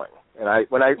keep going. And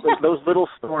those little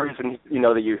stories and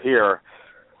that you hear,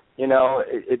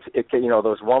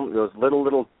 those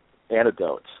little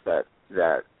anecdotes that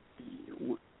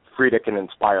Frida can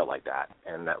inspire like that,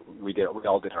 and that we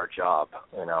all did our job.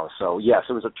 So yes,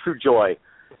 it was a true joy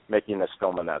making this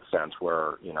film in that sense,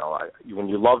 where when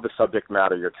you love the subject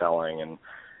matter you're telling, and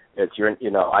it's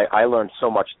I learned so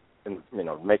much in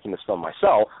making this film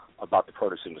myself about the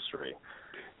produce industry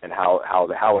and how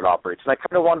it operates, and I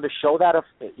kind of wanted to show that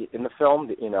in the film,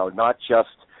 not just.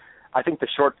 I think the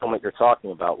short film that you're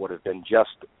talking about would have been just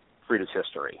Frida's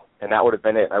history, and that would have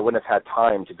been it. I wouldn't have had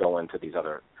time to go into these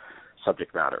other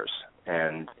subject matters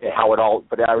and how it all.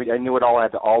 But I knew it all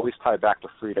had to always tie back to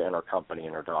Frida and her company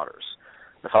and her daughters.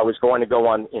 If I was going to go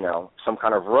on, some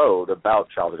kind of road about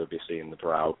childhood obesity and the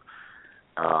drought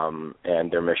and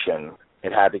their mission,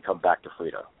 it had to come back to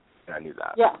Frida, and I knew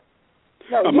that. Yeah.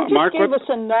 No, you just Mark, gave us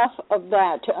enough of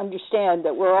that to understand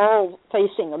that we're all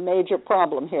facing a major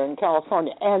problem here in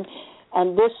California,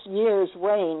 and this year's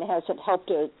rain hasn't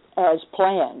helped it as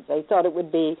planned. They thought it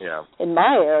would be, in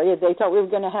my area, they thought we were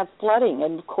going to have flooding,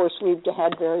 and of course we've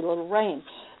had very little rain.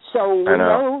 So we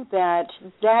know that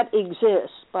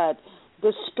exists, but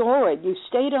the story, you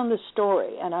stayed on the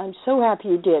story, and I'm so happy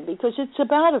you did, because it's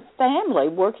about a family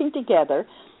working together,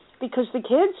 because the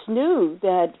kids knew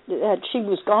that she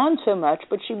was gone so much,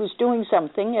 but she was doing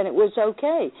something, and it was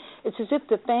okay. It's as if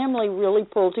the family really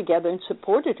pulled together and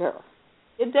supported her.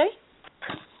 Did they?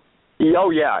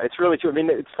 Oh, yeah, it's really true. I mean,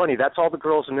 it's funny. That's all the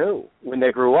girls knew when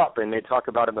they grew up, and they talk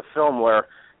about in the film where,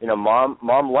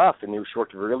 mom left, and she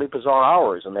worked really bizarre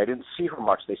hours, and they didn't see her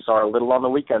much. They saw her a little on the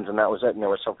weekends, and that was it. And there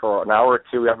was some for an hour or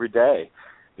two every day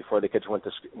before the kids went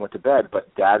to bed.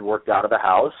 But Dad worked out of the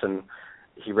house, and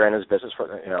he ran his business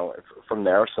from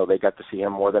there, so they got to see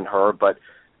him more than her. But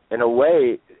in a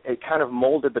way, it kind of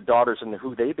molded the daughters into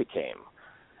who they became.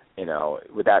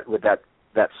 With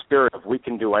that spirit of we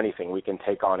can do anything, we can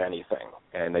take on anything,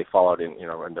 and they followed in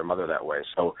their mother that way.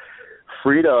 So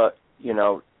Frida,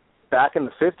 back in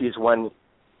the 50s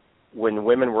when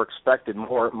women were expected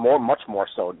much more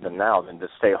so than now than to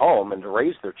stay home and to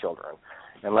raise their children.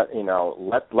 And let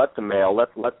the male,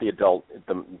 let the adult,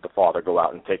 the father go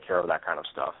out and take care of that kind of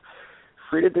stuff.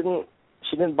 Frida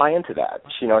didn't buy into that.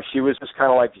 She was just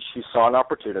kind of like, she saw an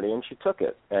opportunity and she took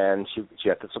it, and she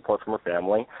had the support from her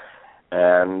family.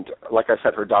 And like I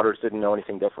said, her daughters didn't know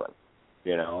anything different,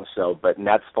 but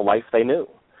that's the life they knew.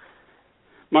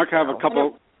 Mark, I have a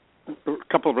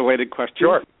couple of related questions.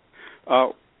 Sure.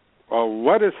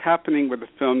 What is happening with the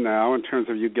film now in terms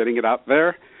of you getting it out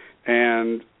there?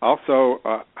 And also,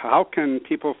 how can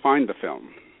people find the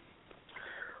film?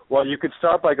 Well, you could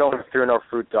start by going to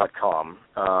fearnofruit.com.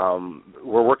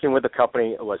 We're working with a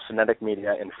company, Cinetic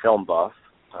Media and Film Buff,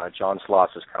 John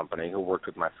Sloss's company, who worked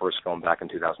with my first film back in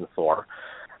 2004.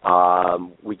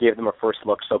 We gave them a first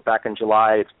look. So back in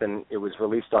July, it was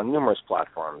released on numerous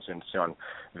platforms. It's on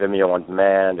Vimeo on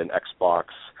Demand and Xbox,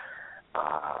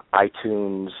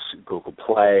 iTunes, Google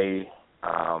Play.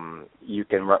 You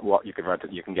can rent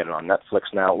it. You can get it on Netflix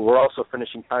now. We're also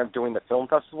finishing kind of doing the film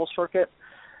festival circuit.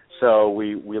 So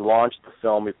we launched the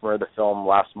film. We premiered the film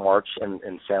last March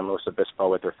in San Luis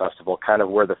Obispo at their festival, kind of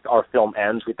where our film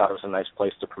ends. We thought it was a nice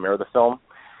place to premiere the film.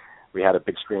 We had a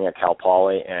big screening at Cal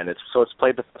Poly, and it's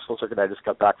played the festival circuit. I just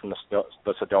got back from the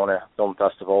Sedona Film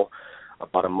Festival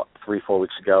about 3-4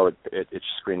 weeks ago. It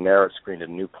screened there. It screened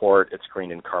in Newport. It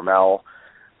screened in Carmel.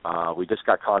 We just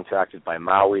got contacted by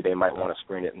Maui. They might want to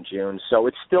screen it in June. So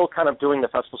it's still kind of doing the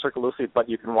festival circuit loosely, but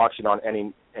you can watch it on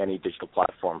any digital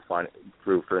platform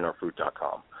through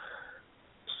fearnofruit.com.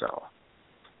 So.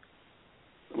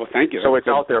 Well, thank you. So it's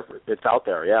out there. It's out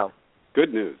there, yeah.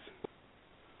 Good news.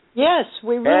 Yes,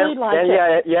 we really like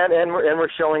it. And we're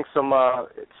showing some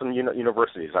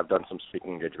universities. I've done some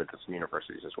speaking engagements at some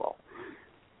universities as well.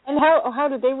 And how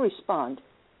did they respond?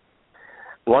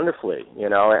 Wonderfully,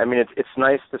 I mean, it's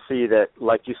nice to see that,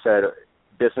 like you said,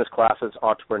 business classes,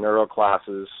 entrepreneurial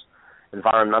classes,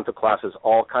 environmental classes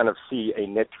all kind of see a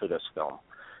niche for this film.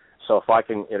 So if I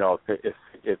can,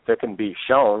 if it can be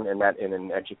shown in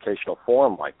an educational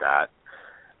forum like that,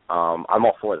 I'm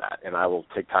all for that, and I will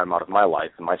take time out of my life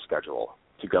and my schedule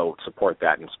to go support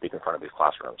that and speak in front of these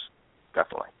classrooms.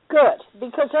 Definitely. Good,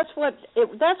 because that's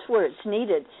where it's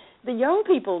needed. The young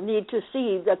people need to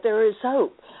see that there is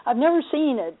hope. I've never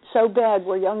seen it so bad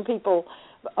where young people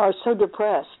are so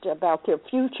depressed about their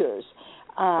futures.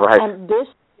 Right. And this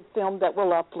is a film that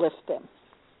will uplift them.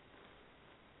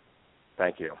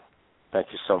 Thank you. Thank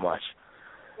you so much.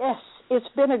 Yes, it's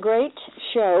been a great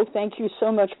show. Thank you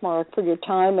so much, Mark, for your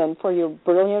time and for your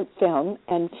brilliant film.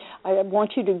 And I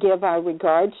want you to give our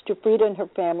regards to Frida and her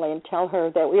family and tell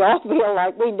her that we all feel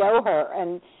like we know her,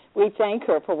 and we thank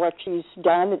her for what she's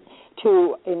done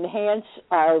to enhance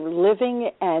our living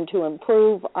and to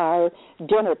improve our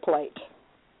dinner plate.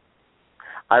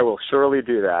 I will surely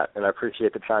do that, and I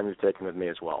appreciate the time you've taken with me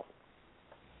as well.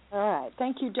 All right.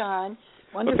 Thank you, Don.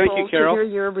 Well, Wonderful thank you, Carole. to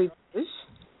hear your reviews.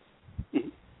 Mm-hmm.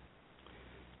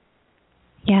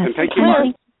 Yes. And thank you, Mark.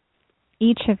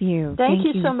 Each of you. Thank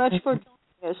you so much for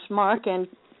joining us, Mark and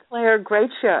Claire. Great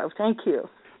show. Thank you.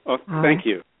 Oh, thank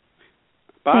you.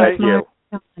 Thank Bye. you.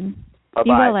 Bye-bye.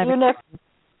 Bye-bye. See you next.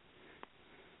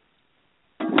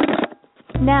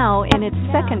 Now, in its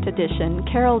second edition,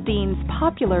 Carole Dean's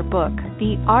popular book,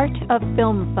 The Art of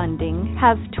Film Funding,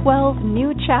 has 12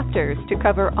 new chapters to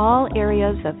cover all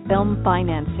areas of film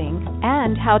financing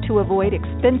and how to avoid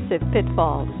expensive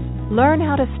pitfalls. Learn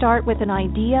how to start with an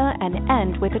idea and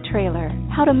end with a trailer,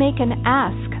 how to make an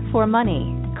ask for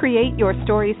money, create your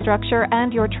story structure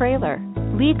and your trailer,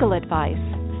 legal advice,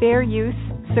 fair use,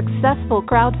 successful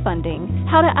crowdfunding,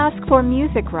 how to ask for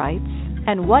music rights,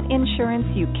 and what insurance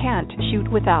you can't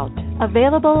shoot without.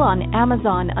 Available on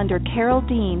Amazon under Carole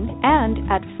Dean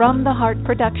and at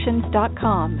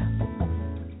FromTheHeartProductions.com.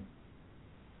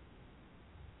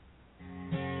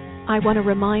 I want to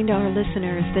remind our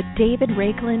listeners that David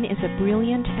Raiklin is a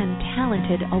brilliant and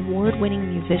talented award-winning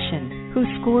musician who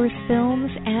scores films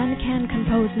and can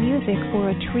compose music for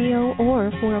a trio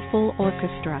or for a full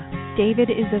orchestra.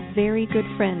 David is a very good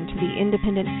friend to the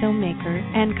independent filmmaker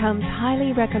and comes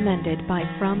highly recommended by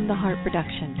From the Heart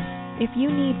Productions. If you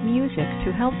need music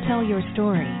to help tell your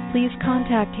story, please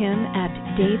contact him at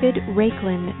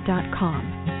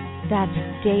davidraiklin.com. That's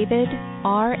David,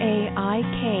 RAIKLEN.com.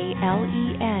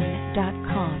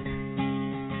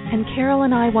 And Carole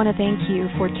and I want to thank you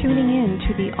for tuning in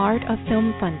to The Art of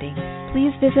Film Funding.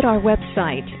 Please visit our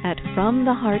website at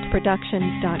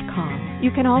FromTheHeartProductions.com.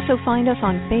 You can also find us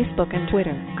on Facebook and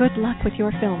Twitter. Good luck with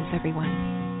your films, everyone.